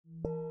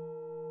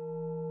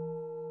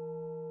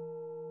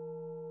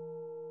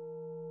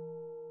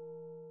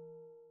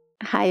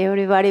Hi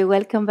everybody,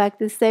 welcome back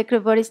to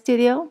Sacred Body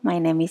Studio. My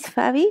name is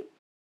Fabi.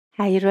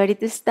 Are you ready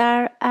to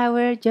start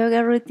our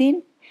yoga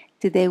routine?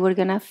 Today we're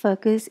gonna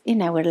focus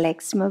in our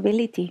legs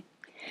mobility.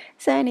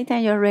 So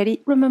anytime you're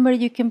ready, remember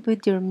you can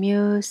put your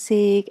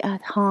music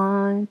at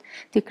home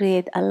to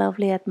create a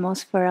lovely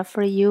atmosphere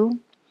for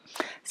you.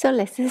 So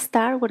let's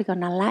start. We're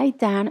gonna lie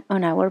down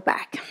on our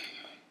back.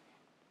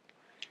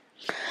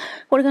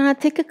 We're gonna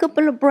take a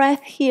couple of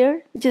breaths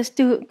here just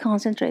to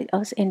concentrate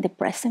us in the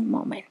present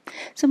moment.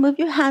 So move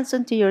your hands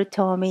onto your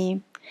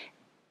tummy.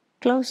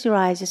 Close your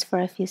eyes just for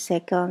a few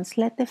seconds.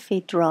 Let the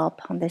feet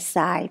drop on the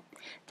side.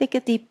 Take a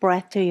deep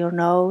breath through your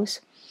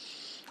nose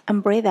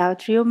and breathe out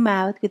through your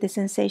mouth with the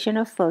sensation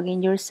of fog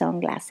in your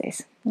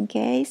sunglasses.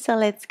 Okay, so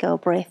let's go.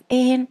 Breathe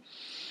in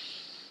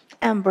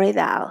and breathe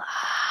out.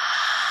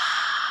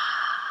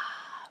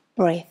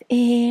 Breathe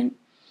in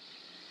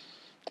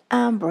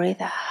and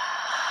breathe out.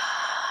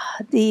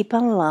 Deep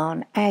and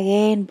long.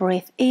 Again,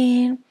 breathe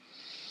in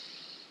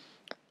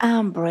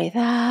and breathe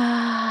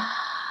out.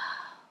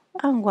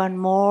 And one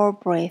more.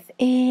 Breathe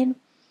in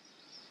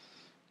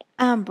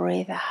and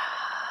breathe out.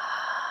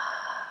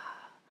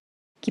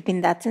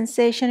 Keeping that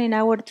sensation in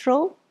our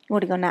throat, we're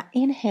gonna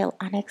inhale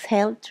and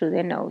exhale through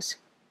the nose.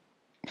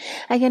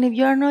 Again, if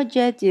you're not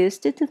yet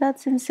used to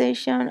that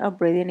sensation of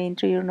breathing in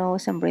through your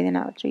nose and breathing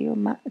out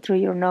through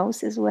your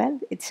nose as well,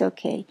 it's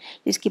okay.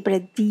 Just keep it a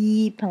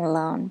deep and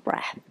long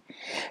breath.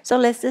 So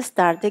let's just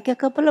start. Take a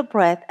couple of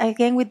breaths,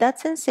 again with that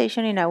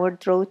sensation in our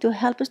throat to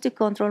help us to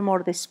control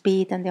more the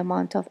speed and the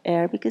amount of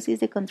air because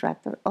it's the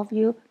contraction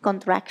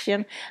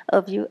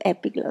of your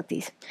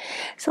epiglottis.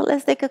 So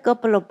let's take a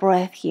couple of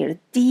breaths here,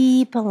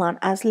 deep and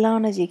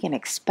long as you can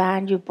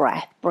expand your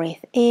breath.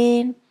 Breathe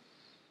in,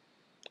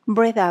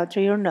 breathe out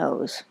through your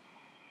nose.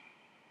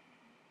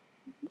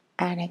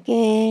 And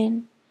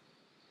again,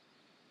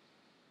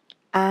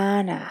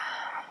 and out.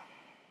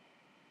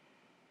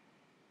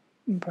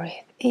 Breathe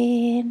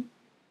in,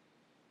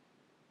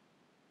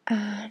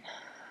 and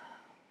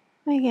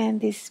again,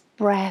 this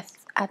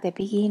breath at the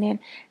beginning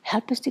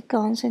help us to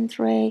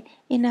concentrate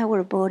in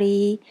our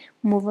body,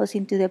 move us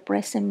into the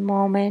present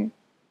moment.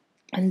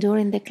 And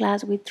during the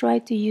class, we try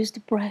to use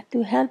the breath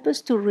to help us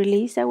to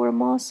release our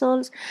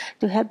muscles,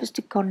 to help us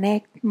to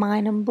connect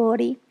mind and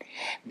body.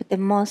 But the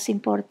most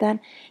important,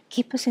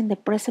 keep us in the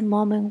present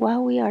moment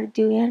while we are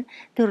doing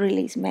to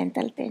release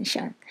mental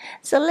tension.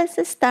 So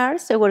let's start.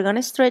 So we're going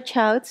to stretch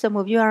out. So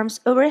move your arms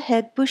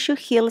overhead, push your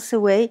heels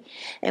away,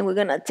 and we're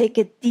going to take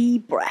a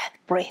deep breath.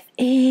 Breathe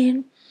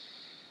in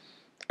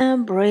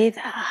and breathe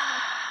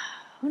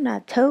out.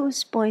 Now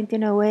toes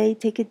pointing away.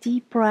 Take a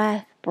deep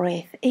breath.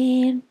 Breathe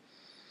in.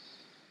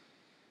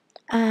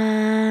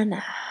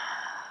 And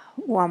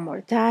one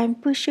more time,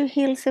 push your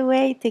heels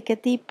away, take a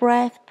deep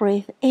breath,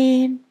 breathe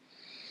in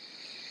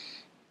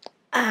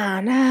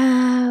and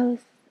out,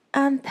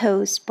 and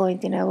toes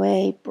pointing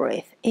away,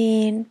 breathe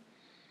in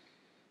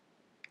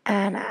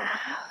and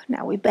out.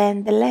 Now we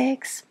bend the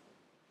legs,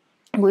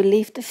 we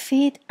lift the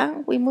feet,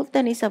 and we move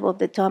the knees above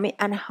the tummy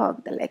and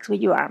hug the legs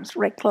with your arms,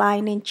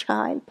 reclining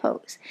child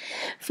pose.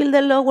 Feel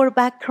the lower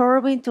back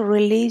curving to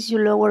release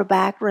your lower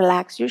back,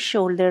 relax your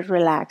shoulders,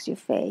 relax your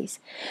face.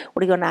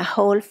 We're gonna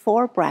hold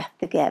 4 breaths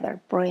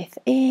together. Breathe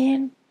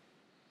in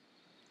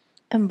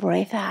and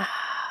breathe out.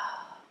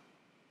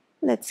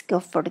 Let's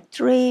go for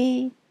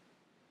 3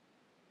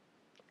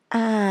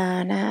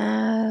 and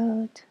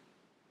out.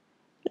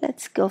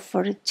 Let's go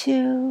for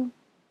 2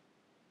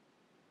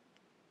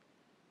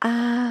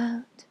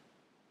 out.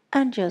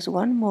 And just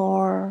one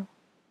more.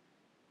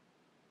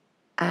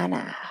 And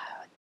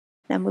out.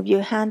 Now move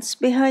your hands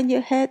behind your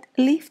head.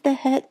 Lift the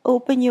head.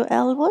 Open your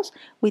elbows.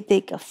 We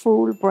take a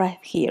full breath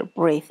here.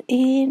 Breathe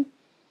in.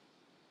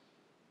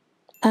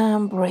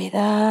 And breathe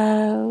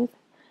out.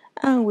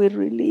 And we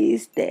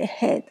release the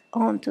head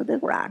onto the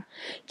ground.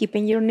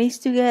 Keeping your knees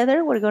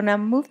together. We're going to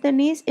move the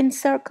knees in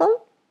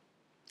circle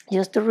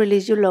just to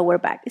release your lower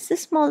back. It's a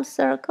small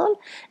circle.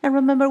 And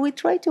remember, we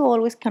try to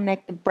always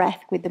connect the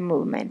breath with the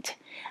movement.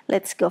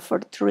 Let's go for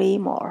 3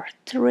 more.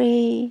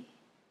 3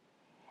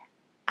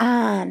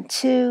 and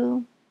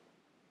 2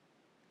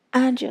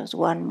 and just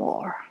one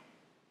more.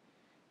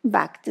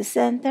 Back to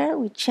center.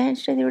 We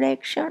change the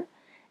direction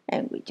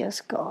and we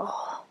just go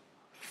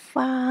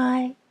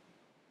 5,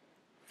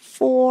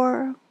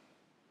 4,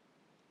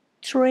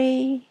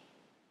 3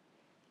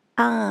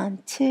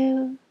 and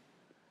 2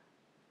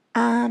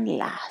 and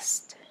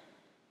last.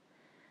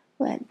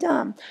 Well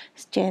done.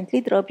 Just gently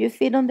drop your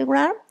feet on the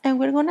ground and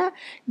we're gonna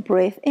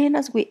breathe in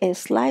as we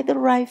slide the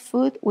right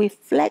foot, we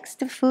flex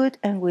the foot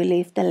and we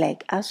lift the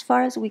leg as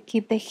far as we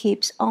keep the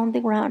hips on the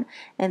ground,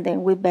 and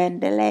then we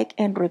bend the leg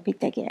and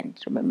repeat again.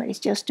 Remember, it's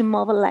just to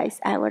mobilize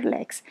our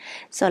legs.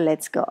 So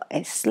let's go.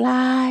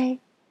 Slide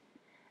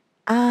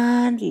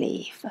and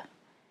lift.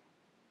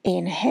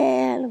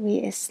 Inhale,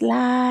 we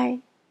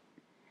slide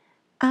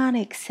and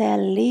exhale,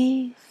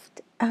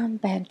 lift and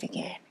bend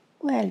again.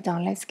 Well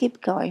done. Let's keep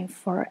going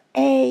for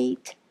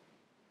 8.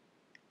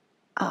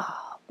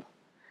 Up.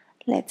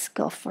 Let's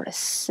go for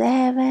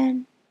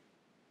 7.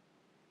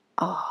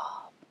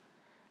 Up.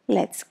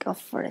 Let's go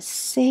for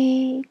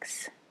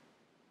 6.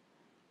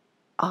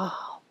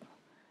 Up.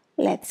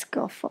 Let's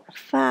go for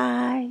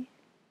 5.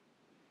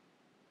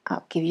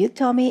 Up. Keep your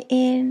tummy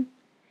in.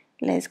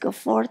 Let's go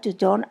for 2.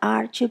 Don't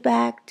arch your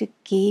back to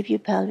keep your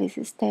pelvis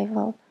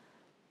stable.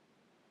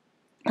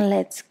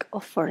 Let's go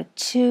for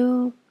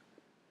 2.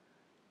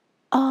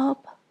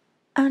 Up.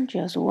 And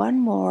just one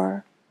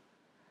more.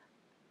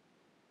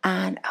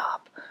 And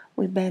up.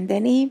 We bend the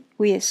knee,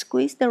 we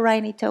squeeze the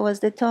right knee towards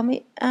the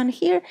tummy, and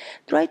here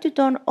try to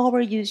don't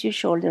overuse your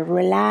shoulder.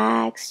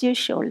 Relax your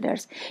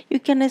shoulders. You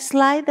can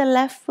slide the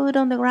left foot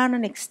on the ground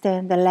and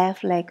extend the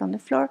left leg on the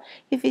floor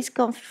if it's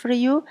comfy for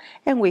you,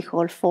 and we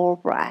hold 4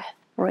 breaths.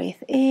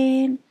 Breathe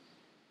in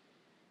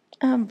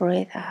and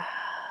breathe out.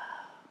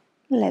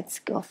 Let's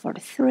go for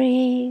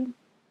 3.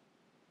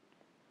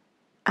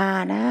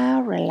 And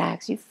now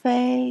relax your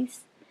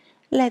face.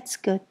 Let's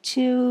go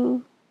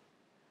 2.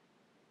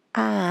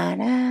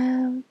 And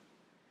out.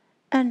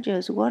 And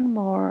just one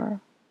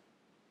more.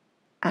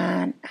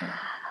 And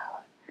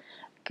out.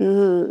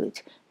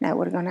 Good. Now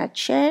we're going to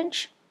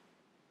change.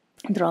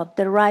 Drop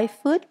the right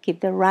foot.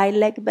 Keep the right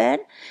leg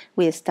bent.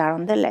 We start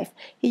on the left.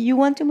 If you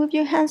want to move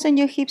your hands and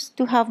your hips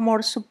to have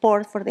more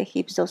support for the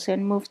hips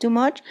doesn't move too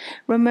much,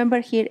 remember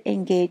here,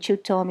 engage your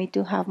tummy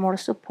to have more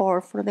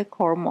support for the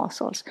core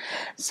muscles.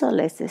 So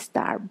let's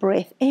start.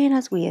 Breathe in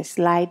as we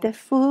slide the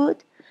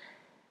foot.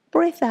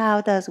 Breathe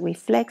out as we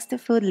flex the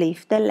foot,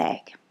 lift the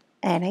leg.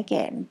 And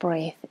again,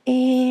 breathe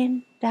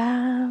in,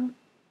 down,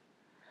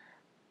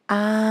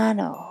 and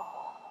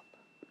up.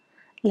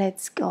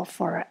 Let's go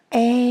for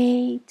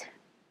 8,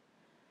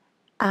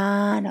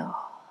 and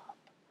up.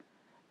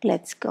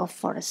 Let's go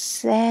for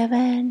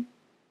 7,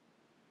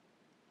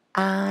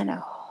 and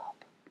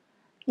up.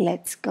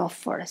 Let's go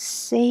for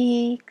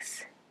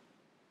 6,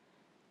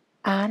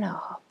 and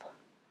up.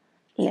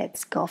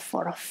 Let's go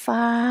for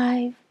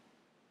 5,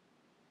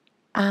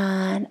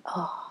 and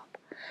up.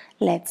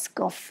 Let's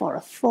go for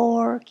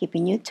 4,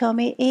 keeping your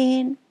tummy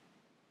in,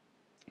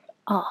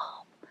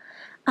 up.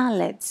 And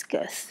let's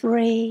go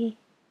 3,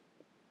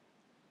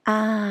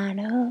 and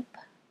up.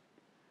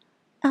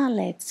 And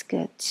let's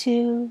go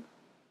 2,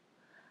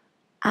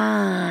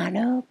 and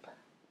up.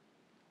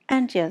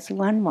 And just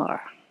one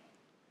more.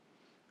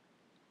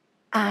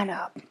 And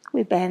up.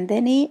 We bend the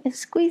knee,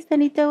 squeeze the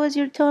knee towards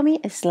your tummy,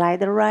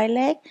 slide the right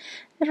leg,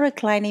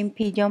 reclining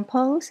pigeon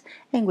pose,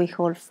 and we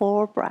hold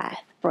 4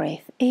 breaths. Breathe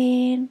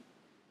in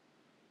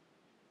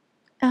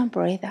and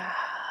breathe out.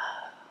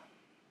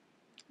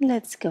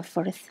 Let's go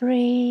for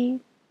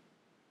 3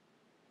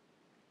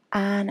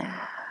 and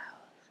out.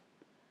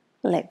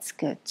 Let's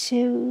go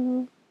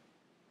 2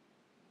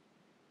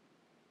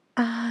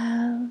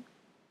 out,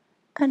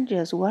 and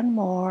just one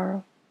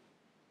more,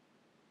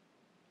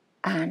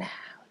 and out.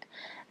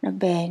 Now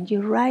bend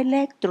your right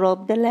leg,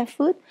 drop the left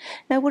foot.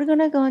 Now we're going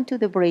to go into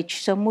the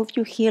bridge. So move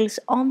your heels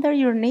under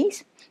your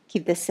knees.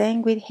 Keep the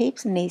same with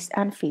hips, knees,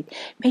 and feet.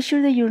 Make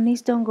sure that your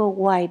knees don't go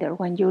wider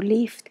when you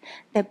lift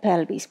the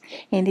pelvis.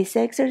 In this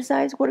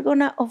exercise, we're going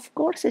to, of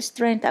course,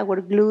 strengthen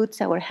our glutes,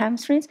 our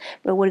hamstrings,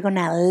 but we're going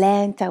to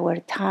lengthen our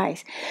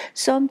thighs.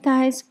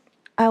 Sometimes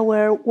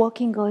our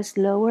walking goes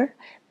slower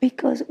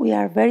because we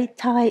are very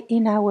tight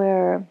in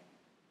our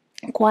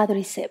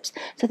quadriceps.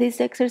 So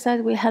this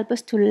exercise will help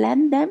us to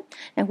lengthen them,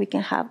 and we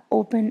can have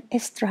open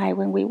stride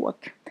when we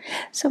walk.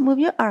 So move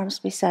your arms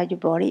beside your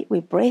body.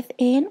 We breathe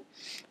in,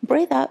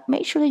 breathe out.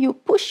 Make sure that you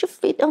push your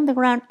feet on the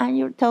ground and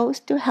your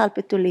toes to help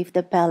it to lift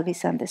the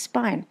pelvis and the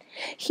spine.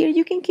 Here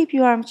you can keep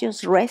your arms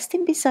just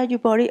resting beside your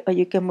body, or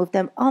you can move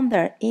them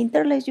under.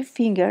 Interlace your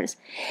fingers.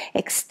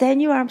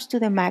 Extend your arms to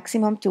the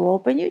maximum to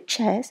open your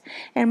chest,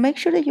 and make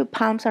sure that your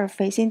palms are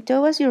facing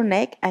towards your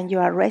neck and you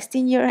are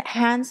resting your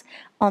hands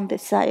on the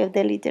side of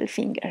the little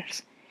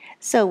fingers.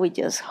 So we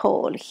just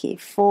hold here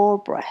 4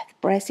 breaths,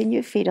 pressing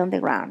your feet on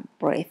the ground.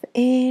 Breathe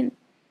in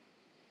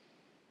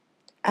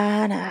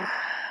and out.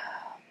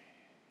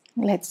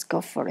 Let's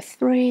go for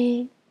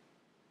 3.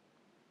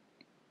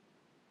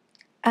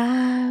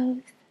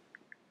 Out.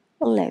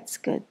 Let's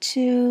go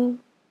 2.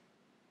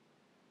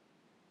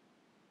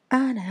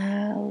 And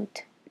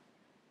out.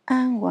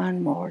 And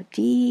one more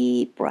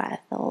deep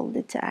breath all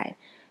the time.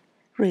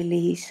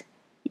 Release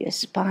your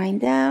spine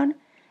down.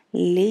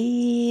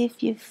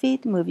 Lift your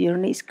feet, move your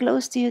knees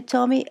close to your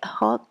tummy,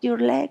 hug your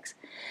legs,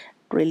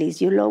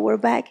 release your lower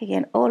back.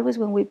 Again, always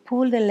when we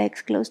pull the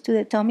legs close to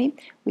the tummy,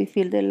 we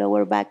feel the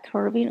lower back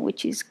curving,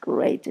 which is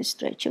great to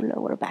stretch your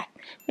lower back.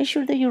 Make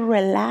sure that you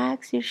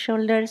relax your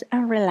shoulders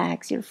and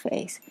relax your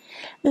face.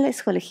 Let's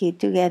hold here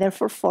together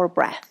for 4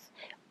 breaths.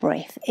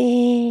 Breathe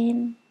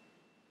in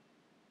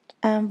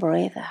and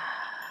breathe out.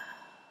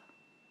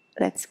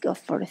 Let's go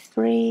for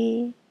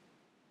 3.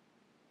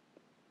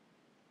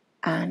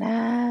 And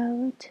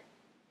out.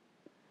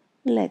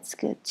 Let's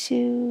go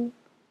 2.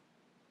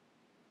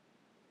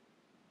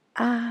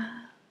 Out.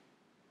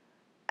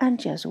 And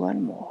just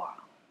one more.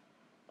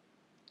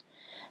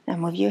 Now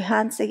move your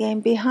hands again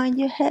behind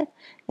your head,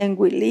 and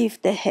we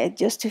lift the head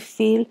just to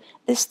feel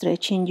the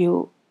stretch in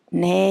your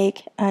neck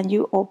and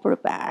your upper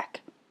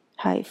back.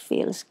 how it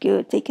feels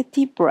good. Take a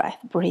deep breath.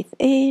 Breathe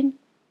in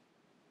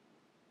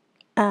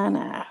and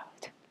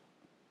out.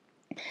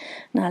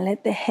 Now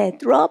let the head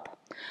drop.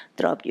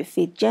 Drop your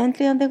feet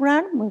gently on the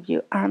ground. Move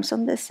your arms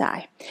on the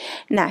side.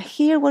 Now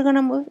here we're going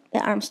to move the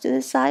arms to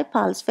the side,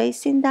 palms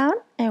facing down,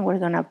 and we're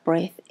going to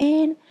breathe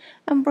in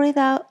and breathe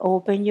out.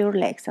 Open your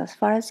legs as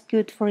far as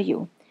good for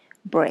you.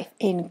 Breathe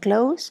in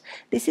close.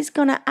 This is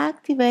going to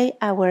activate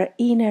our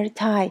inner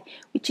thigh,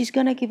 which is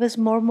going to give us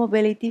more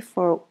mobility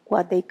for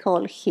what they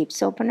call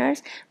hips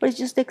openers, but it's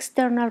just the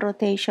external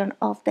rotation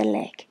of the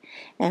leg.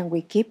 And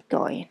we keep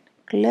going.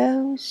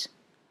 Close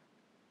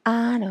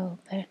and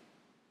open.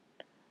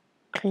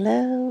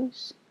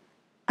 Close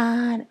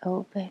and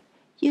open.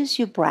 Use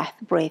your breath.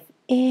 Breathe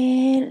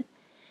in.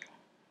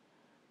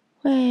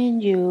 When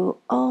you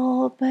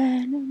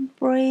open,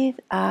 breathe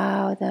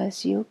out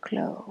as you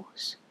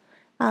close.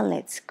 And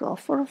let's go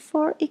for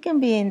 4. It can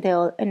be in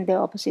the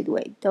opposite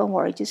way. Don't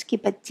worry, just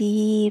keep a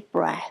deep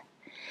breath.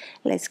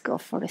 Let's go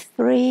for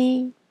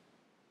 3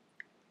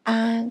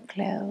 and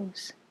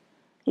close.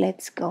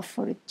 Let's go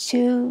for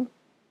 2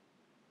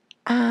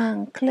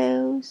 and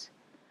close.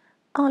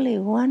 Only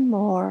one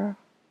more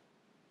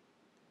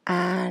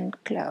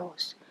and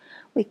close.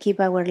 We keep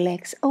our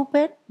legs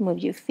open. Move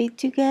your feet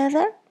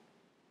together.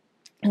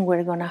 And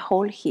we're going to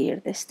hold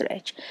here the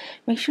stretch.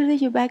 Make sure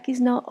that your back is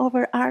not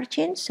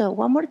overarching. So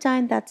one more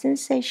time, that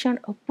sensation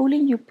of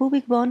pulling your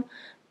pubic bone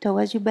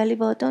towards your belly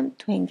button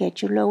to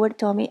engage your lower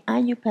tummy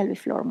and your pelvic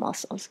floor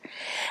muscles.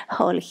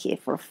 Hold here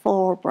for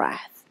 4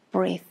 breaths.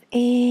 Breathe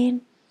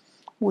in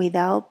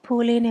without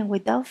pulling and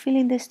without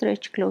feeling the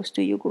stretch close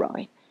to your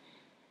groin.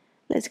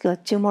 Let's go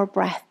 2 more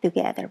breaths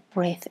together.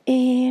 Breathe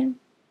in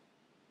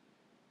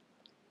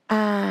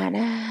and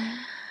out.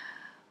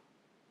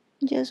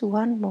 Just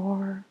one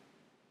more.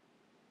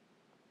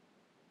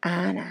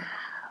 And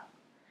out.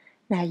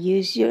 Now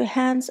use your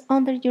hands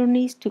under your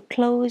knees to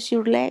close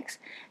your legs,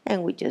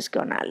 and we're just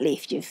gonna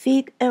lift your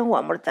feet, and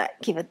one more time,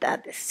 give it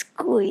that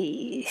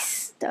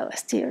squeeze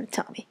towards your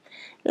tummy.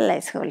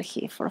 Let's hold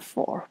here for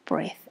 4.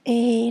 Breathe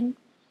in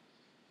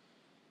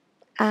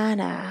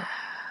and out.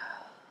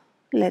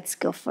 Let's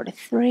go for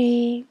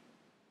 3.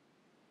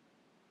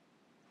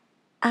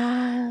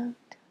 Out.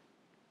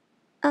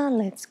 And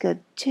let's go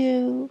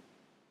 2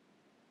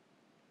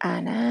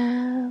 and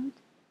out.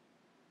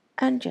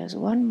 And just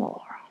one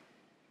more.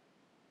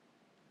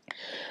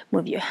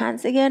 Move your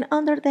hands again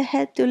under the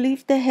head to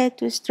lift the head,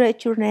 to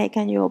stretch your neck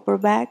and your upper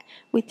back.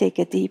 We take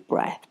a deep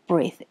breath.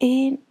 Breathe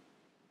in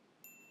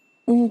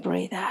and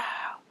breathe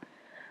out.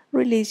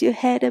 Release your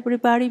head,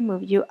 everybody.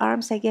 Move your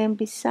arms again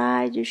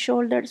beside your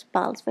shoulders,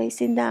 palms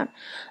facing down.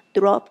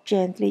 Drop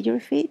gently your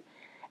feet.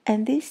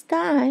 And this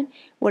time,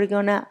 we're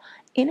going to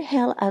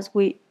inhale as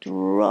we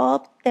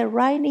drop the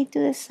right knee to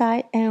the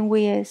side and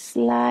we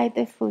slide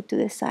the foot to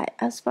the side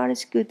as far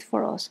as good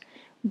for us.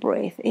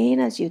 Breathe in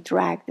as you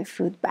drag the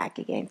foot back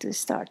again to the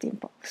starting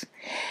pose.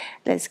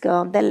 Let's go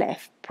on the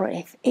left.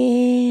 Breathe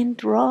in,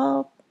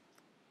 drop,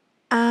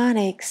 and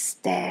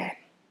extend.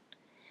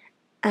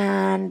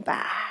 And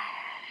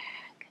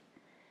back.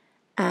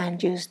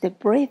 And use the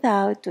breathe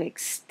out to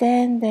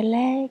extend the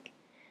leg.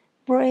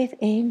 Breathe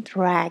in,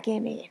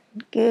 dragging in.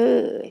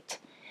 Good.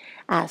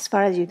 As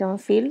far as you don't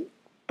feel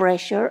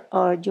pressure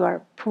or you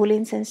are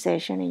pulling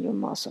sensation in your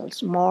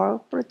muscles. More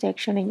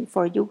protection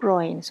for your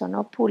groin, so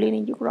no pulling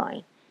in your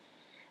groin.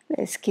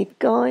 Let's keep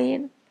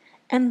going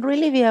and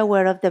really be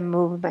aware of the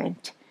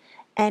movement.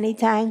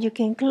 Anytime you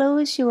can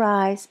close your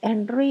eyes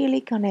and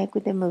really connect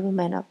with the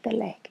movement of the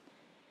leg.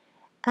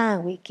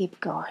 And we keep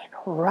going.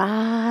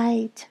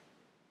 Right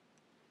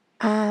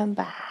and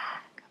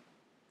back.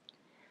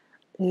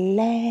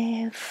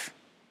 Left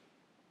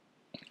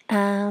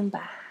and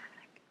back.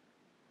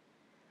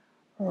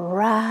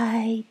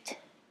 Right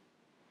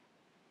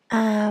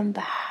and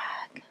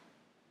back.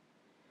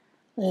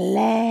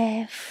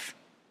 Left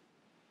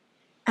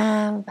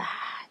and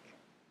back.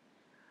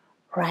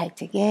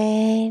 Right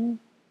again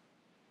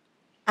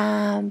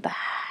and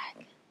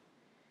back.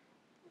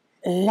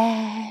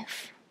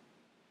 Left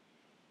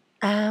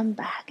and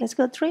back. Let's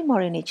go 3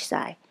 more in each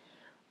side.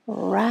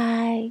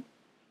 Right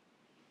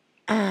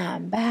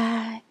and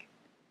back.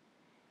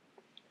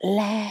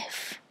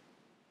 Left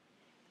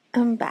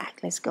and back.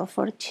 Let's go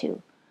for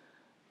 2.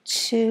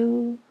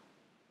 2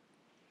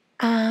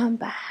 and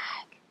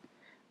back.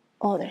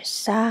 Other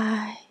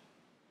side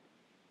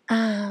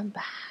and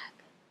back.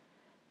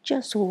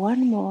 Just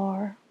one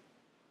more.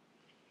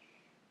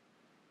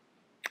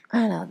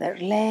 Another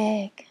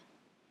leg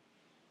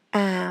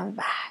and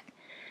back.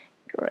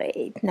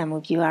 Great. Now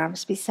move your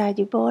arms beside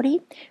your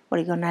body.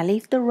 We're going to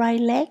lift the right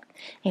leg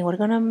and we're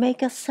going to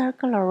make a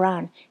circle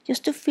around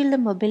just to feel the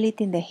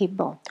mobility in the hip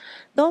bone.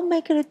 Don't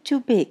make it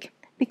too big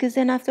because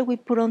then after we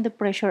put on the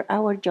pressure,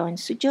 our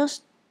joints, so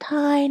just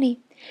tiny.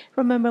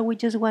 Remember, we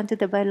just want to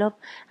develop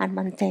and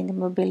maintain the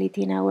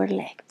mobility in our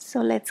leg.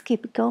 So let's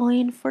keep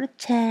going for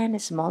 10, a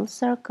small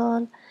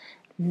circle.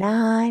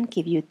 9,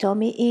 keep your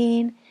tummy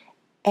in.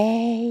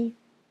 8,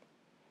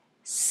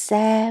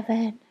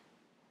 7,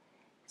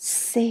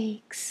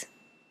 6,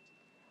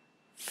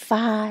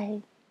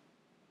 5,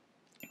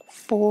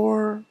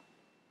 4,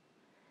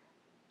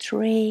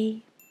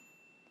 3,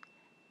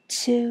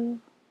 2,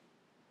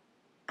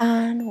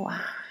 and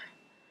 1.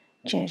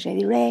 Change the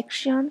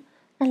direction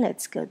and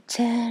let's go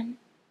 10,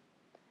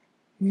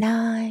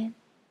 9,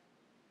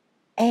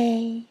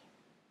 8,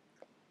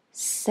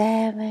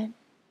 7,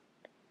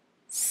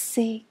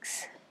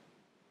 6,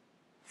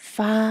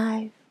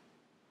 5,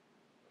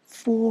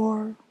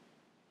 4,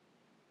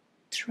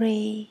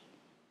 3,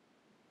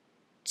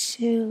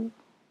 2,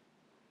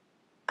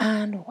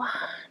 and 1.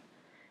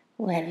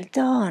 Well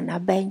done. Now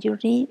bend your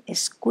knee,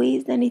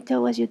 squeeze the knee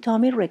towards your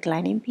tummy,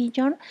 reclining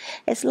pigeon.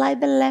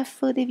 Slide the left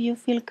foot if you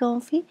feel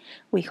comfy.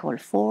 We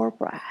hold 4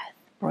 breaths.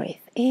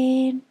 Breathe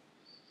in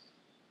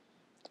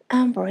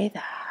and breathe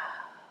out.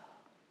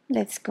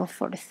 Let's go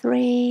for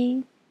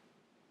 3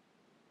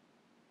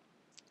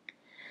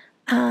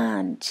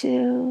 and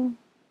 2.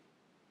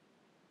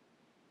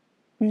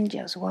 And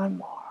just one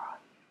more.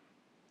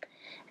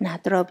 Now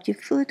drop your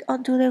foot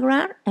onto the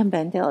ground and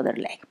bend the other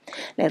leg.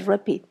 Let's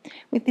repeat.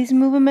 With this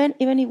movement,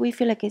 even if we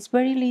feel like it's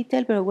very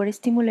little, but we're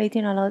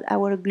stimulating a lot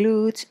our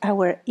glutes,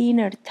 our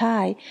inner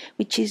thigh,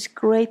 which is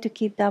great to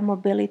keep that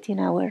mobility in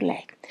our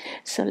leg.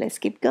 So let's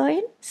keep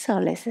going. So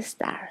let's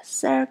start.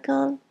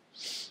 Circle.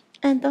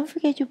 And don't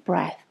forget your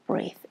breath.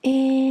 Breathe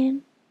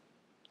in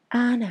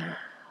and out.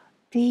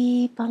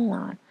 Deep and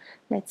long.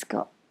 Let's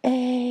go.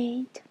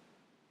 8,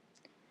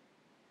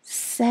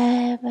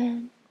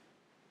 7,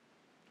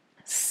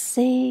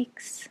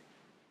 6,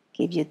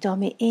 keep your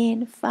tummy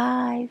in,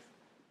 5,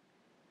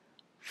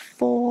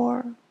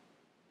 4,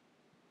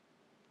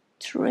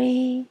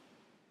 3,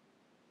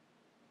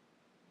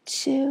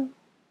 2,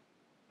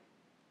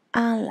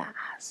 and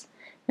last.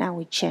 Now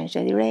we change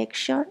the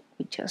direction,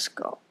 we just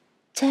go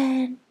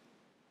 10,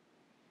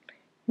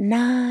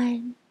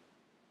 9,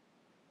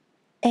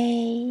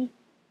 8,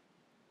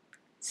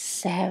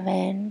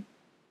 7,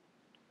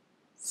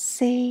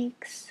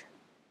 6,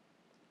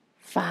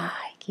 5,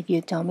 keep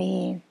your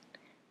tummy in,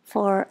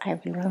 4, I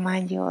will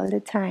remind you all the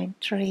time,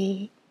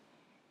 3,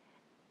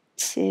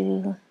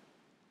 2,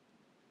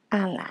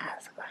 and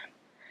last one.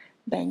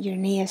 Bend your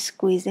knee,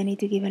 squeeze the knee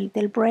to give a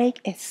little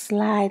break,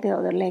 slide the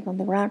other leg on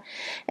the ground.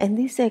 And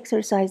this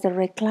exercise, the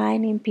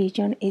reclining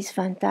pigeon, is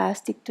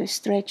fantastic to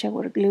stretch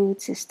our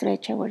glutes,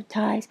 stretch our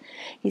thighs.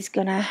 It's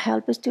gonna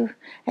help us to,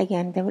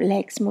 again, the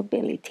legs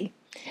mobility.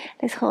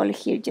 Let's hold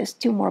here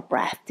just 2 more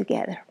breaths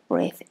together.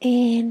 Breathe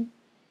in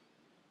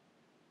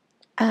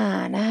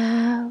and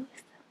out.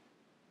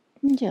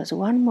 Just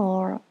one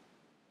more.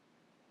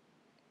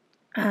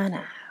 And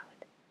out.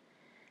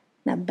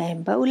 Now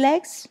bend both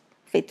legs,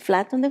 feet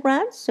flat on the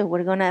ground. So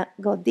we're gonna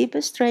go deep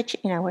stretch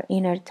in our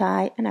inner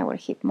thigh and our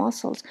hip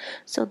muscles.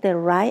 So the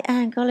right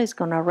ankle is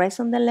gonna rest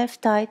on the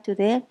left thigh to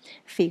the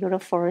figure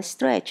of 4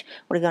 stretch.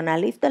 We're gonna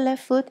lift the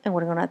left foot and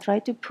we're gonna try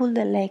to pull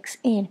the legs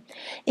in.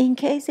 In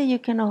case that you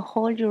cannot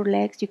hold your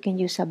legs, you can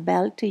use a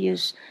belt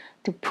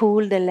to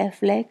pull the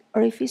left leg,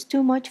 or if it's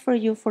too much for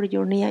you, for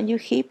your knee and your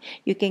hip,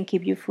 you can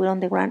keep your foot on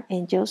the ground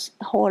and just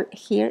hold.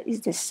 Here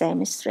is the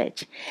same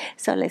stretch.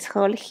 So let's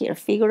hold here,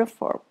 figure of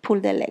 4, pull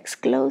the legs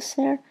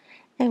closer,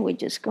 and we're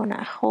just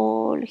gonna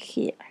hold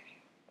here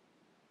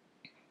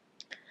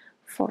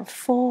for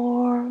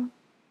 4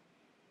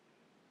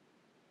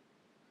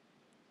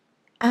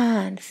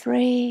 and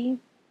 3,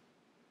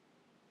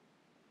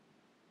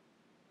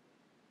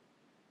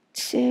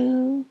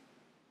 2,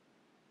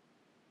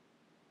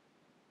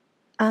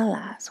 and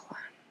last one.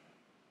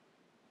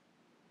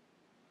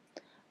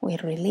 We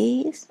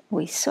release,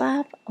 we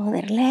swap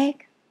other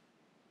leg,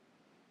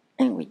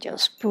 and we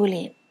just pull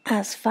in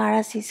as far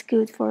as is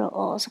good for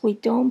us. We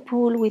don't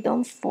pull, we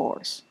don't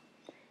force.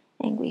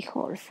 And we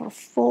hold for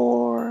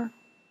 4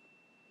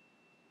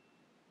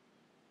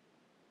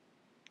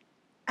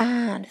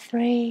 and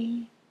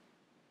 3,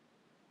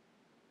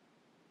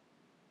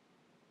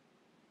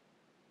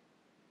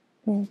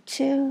 and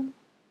 2,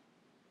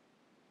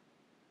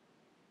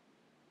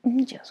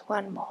 and just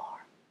one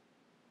more.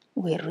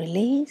 We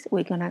release,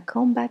 we're gonna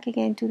come back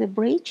again to the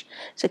bridge.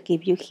 So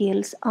keep your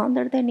heels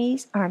under the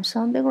knees, arms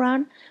on the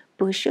ground,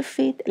 push your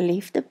feet,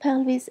 lift the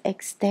pelvis,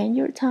 extend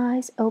your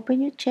thighs,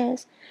 open your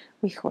chest.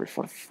 We hold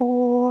for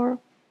 4.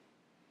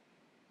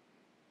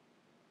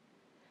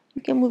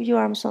 You can move your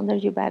arms under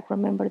your back,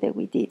 remember that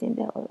we did in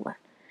the other one.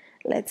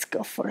 Let's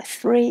go for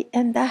 3,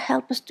 and that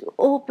helps us to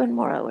open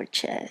more our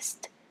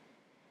chest.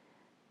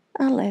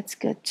 And let's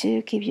go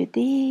 2, keep your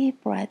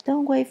deep breath,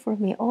 don't wait for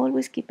me,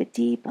 always keep it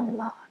deep and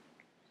long.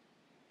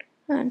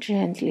 And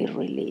gently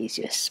release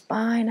your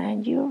spine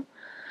and your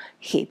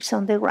hips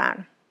on the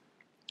ground.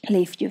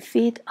 Lift your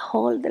feet,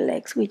 hold the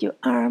legs with your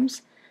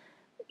arms,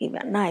 give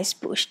a nice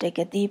push, take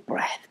a deep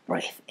breath,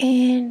 breathe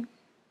in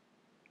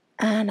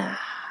and out.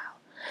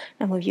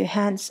 Now move your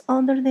hands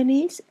under the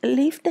knees,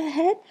 lift the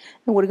head,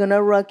 and we're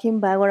gonna rock him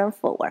backward and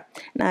forward.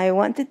 Now I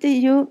wanted to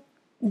you,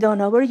 don't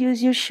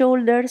overuse your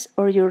shoulders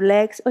or your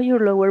legs or your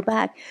lower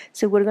back.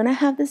 So we're gonna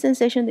have the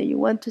sensation that you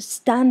want to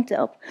stand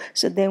up.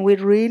 So then we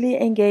really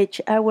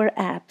engage our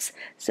abs.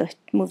 So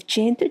move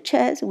chin to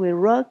chest, we're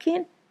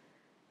rocking,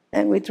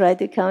 And we try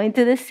to come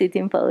into the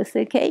sitting pose,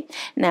 okay?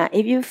 Now,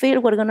 if you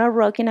feel, we're gonna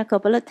rock in a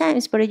couple of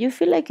times, but if you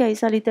feel like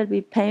it's a little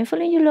bit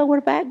painful in your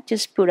lower back,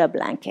 just put a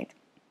blanket.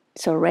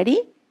 So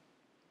ready?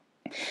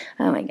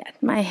 Oh my God,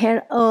 my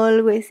hair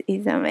always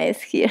is a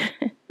mess here.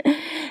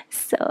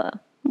 So,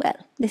 well,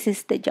 this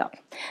is the job.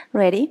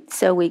 Ready?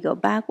 So we go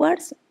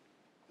backwards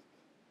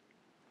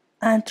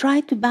and try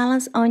to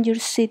balance on your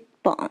sit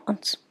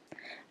bones.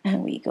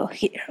 And we go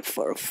here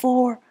for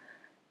 4.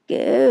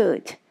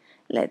 Good.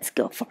 Let's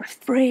go for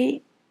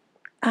 3.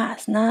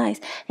 That's nice.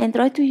 And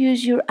try to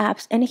use your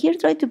abs. And here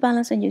try to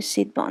balance on your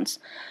sit bones.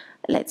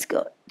 Let's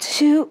go.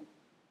 2.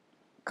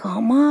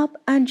 Come up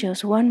and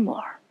just 1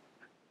 more.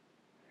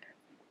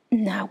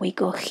 Now we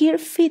go here,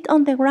 feet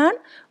on the ground.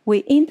 We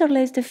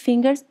interlace the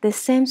fingers, the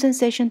same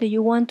sensation that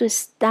you want to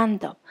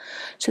stand up.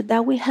 So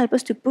that will help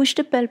us to push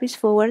the pelvis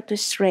forward to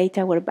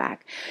straighten our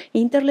back.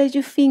 Interlace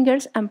your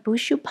fingers and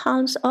push your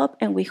palms up,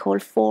 and we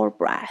hold 4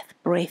 breaths.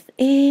 Breathe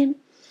in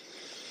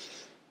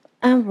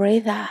and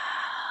breathe out.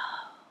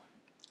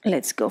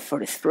 Let's go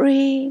for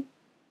 3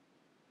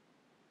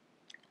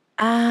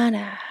 and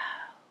out.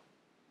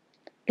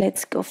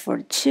 Let's go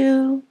for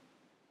 2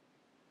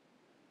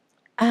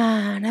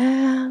 and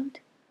out.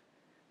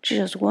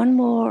 Just 1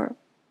 more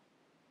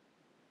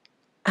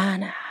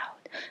and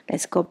out.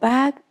 Let's go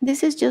back.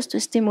 This is just to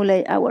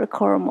stimulate our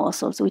core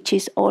muscles, which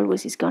is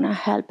always going to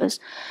help us.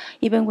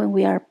 Even when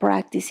we are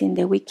practicing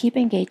that we keep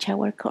engaged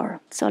our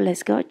core. So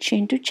let's go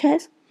chin to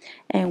chest,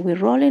 and we're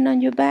rolling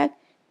on your back.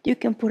 You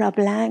can put a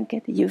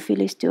blanket if you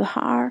feel it's too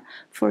hard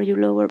for your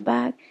lower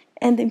back.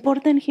 And the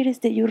important here is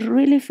that you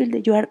really feel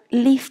that you are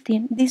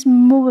lifting this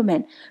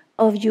movement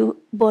of your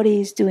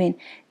body is doing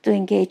to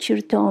engage your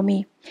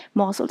tummy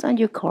muscles and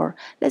your core.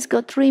 Let's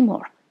go 3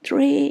 more.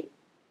 3.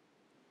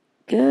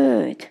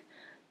 Good.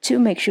 2,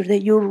 make sure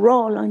that you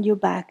roll on your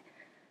back.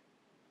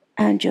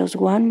 And just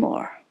 1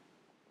 more.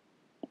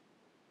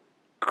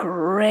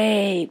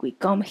 Great. We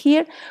come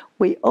here.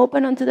 We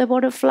open onto the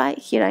butterfly.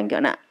 Here I'm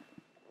going to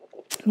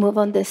move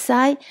on the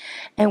side,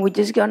 and we're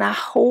just gonna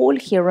hold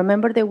here.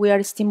 Remember that we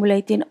are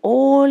stimulating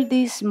all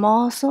these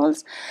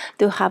muscles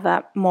to have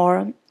a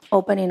more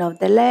opening of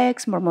the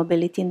legs, more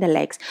mobility in the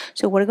legs.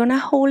 So we're gonna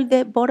hold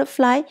the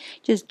butterfly.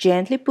 Just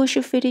gently push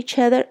your feet each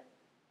other.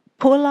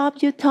 Pull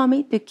up your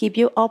tummy to keep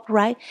you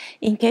upright.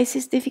 In case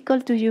it's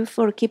difficult to you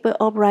for keep it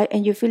upright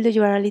and you feel that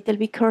you are a little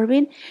bit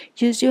curving,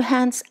 use your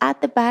hands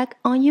at the back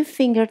on your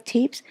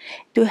fingertips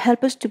to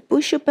help us to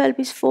push your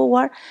pelvis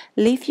forward,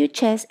 lift your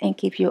chest, and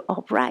keep you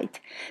upright.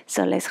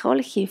 So let's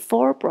hold here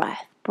 4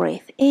 breaths.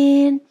 Breathe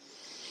in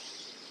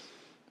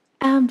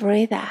and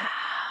breathe out.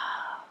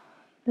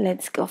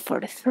 Let's go for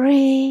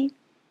 3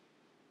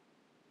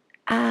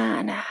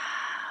 and out.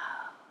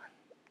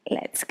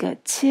 Let's go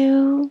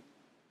 2.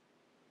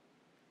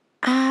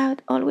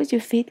 Out, always your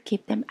feet,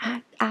 keep them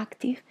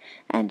active,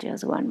 and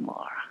just 1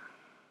 more.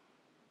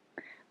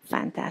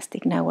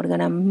 Fantastic. Now we're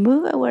gonna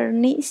move our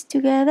knees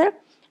together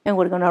and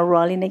we're gonna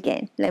roll in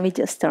again. Let me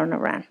just turn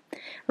around.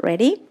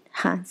 Ready?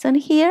 Hands on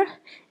here,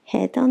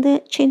 head on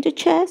the chin to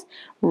chest,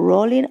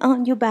 rolling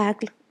on your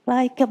back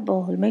like a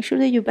ball. Make sure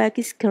that your back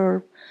is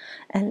curved.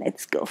 And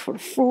let's go for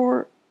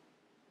 4.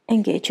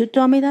 Engage your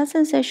tummy, that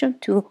sensation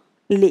to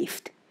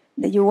lift,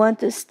 that you want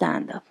to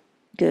stand up.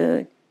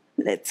 Good.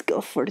 Let's go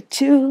for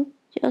 2,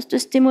 just to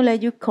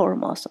stimulate your core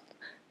muscle.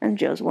 And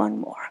just 1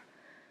 more.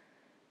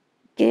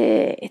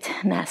 Good.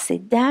 Now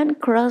sit down,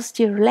 cross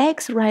your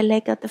legs, right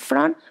leg at the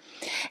front.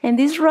 And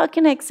this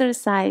rocking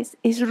exercise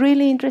is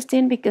really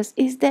interesting because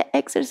it's the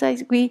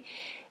exercise we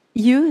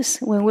use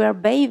when we are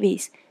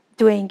babies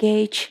to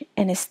engage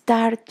and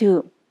start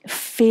to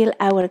feel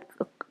our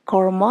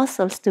core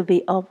muscles to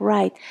be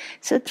upright.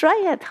 So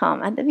try at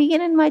home. At the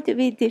beginning it might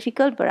be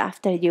difficult, but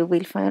after you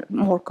will find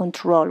more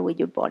control with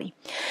your body.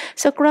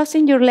 So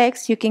crossing your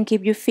legs, you can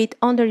keep your feet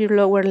under your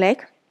lower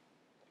leg,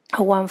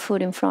 1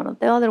 foot in front of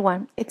the other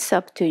one. It's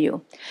up to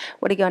you.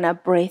 We're gonna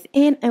breathe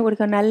in and we're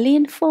gonna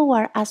lean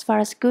forward as far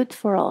as good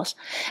for us.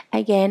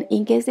 Again,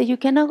 in case that you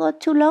cannot go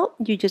too low,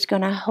 you're just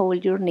gonna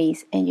hold your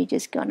knees and you're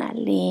just gonna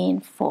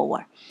lean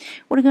forward.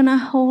 We're gonna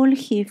hold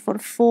here for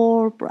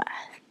 4 breaths.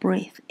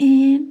 Breathe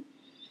in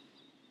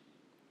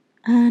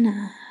and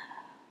out.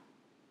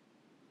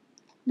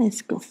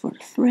 Let's go for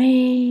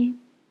 3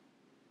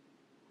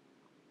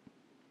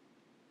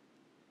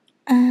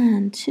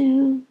 and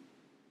 2.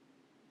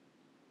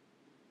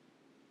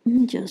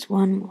 And just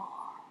 1 more.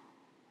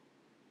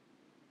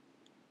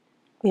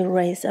 We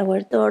raise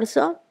our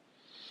torso.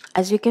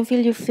 As you can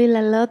feel, you feel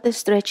a lot of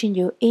stretch in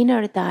your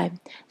inner thigh.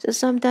 So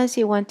sometimes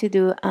you want to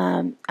do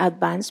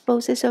advanced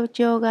poses of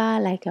yoga,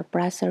 like a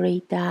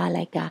prasarita,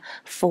 like a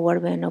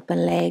forward bend,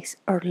 open legs,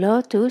 or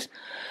lotus.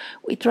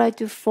 We try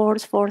to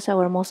force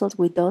our muscles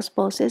with those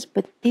poses,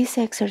 but this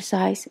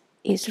exercise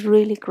is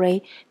really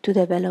great to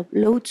develop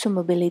loads of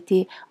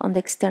mobility on the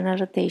external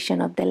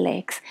rotation of the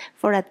legs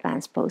for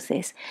advanced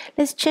poses.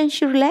 Let's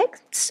change your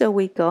legs. So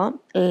we go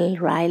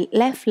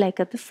left leg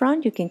at the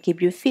front. You can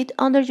keep your feet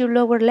under your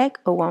lower leg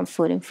or 1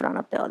 foot in front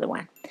of the other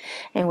one.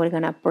 And we're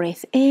gonna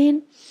breathe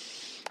in,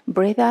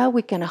 Breathe out.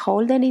 We can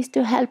hold the knees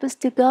to help us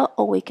to go,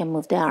 or we can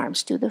move the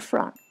arms to the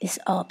front. It's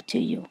up to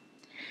you.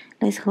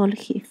 Let's hold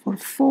here for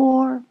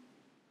 4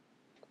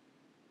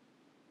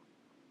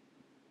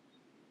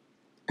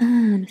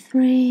 and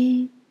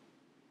 3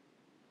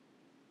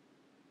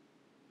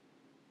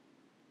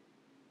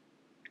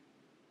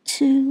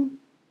 2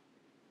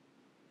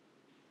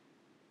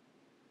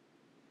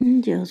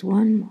 and just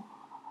one more.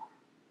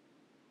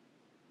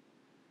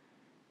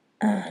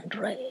 And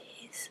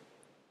raise.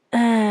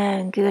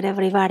 And good,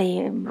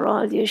 everybody.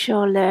 Roll your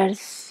shoulders.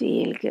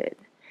 Feel good.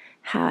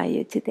 How are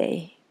you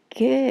today?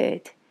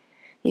 Good.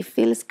 It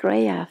feels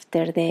great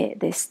after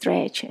the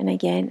stretch. And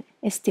again,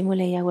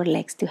 stimulate our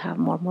legs to have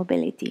more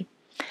mobility.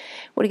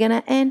 We're going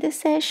to end the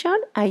session.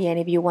 Again,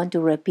 if you want to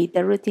repeat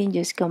the routine,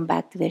 just come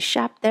back to the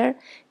chapter,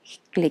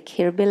 click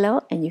here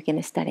below, and you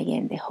can start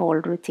again the whole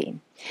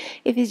routine.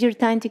 If it's your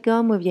time to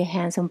go, move your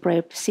hands on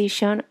prayer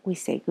position. We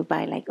say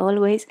goodbye like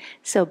always.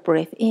 So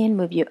breathe in,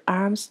 move your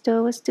arms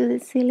towards to the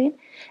ceiling.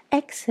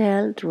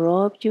 Exhale,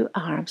 drop your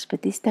arms.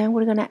 But this time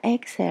we're going to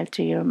exhale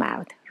through your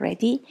mouth.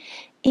 Ready?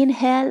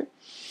 Inhale.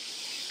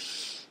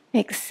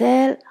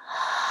 Exhale.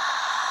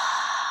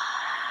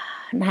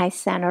 Nice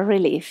sound of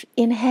relief.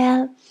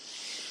 Inhale.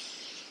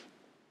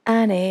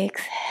 And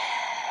exhale.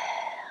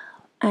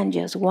 And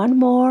just one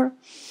more.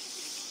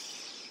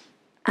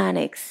 And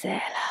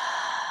exhale.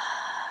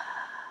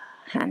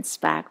 Hands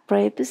back,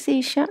 prayer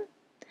position.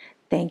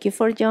 Thank you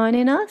for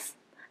joining us.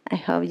 I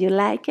hope you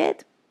like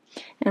it.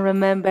 And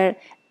remember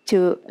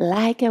to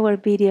like our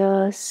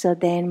videos so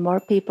then more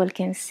people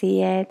can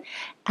see it.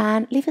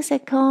 And leave us a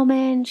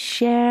comment,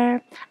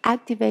 share,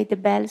 activate the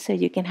bell so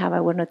you can have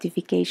our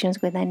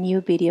notifications when a new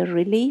video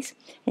release.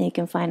 And you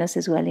can find us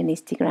as well in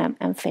Instagram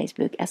and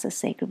Facebook as a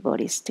Sacred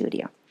Body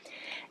Studio.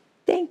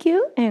 Thank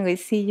you, and we'll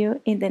see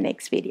you in the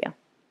next video.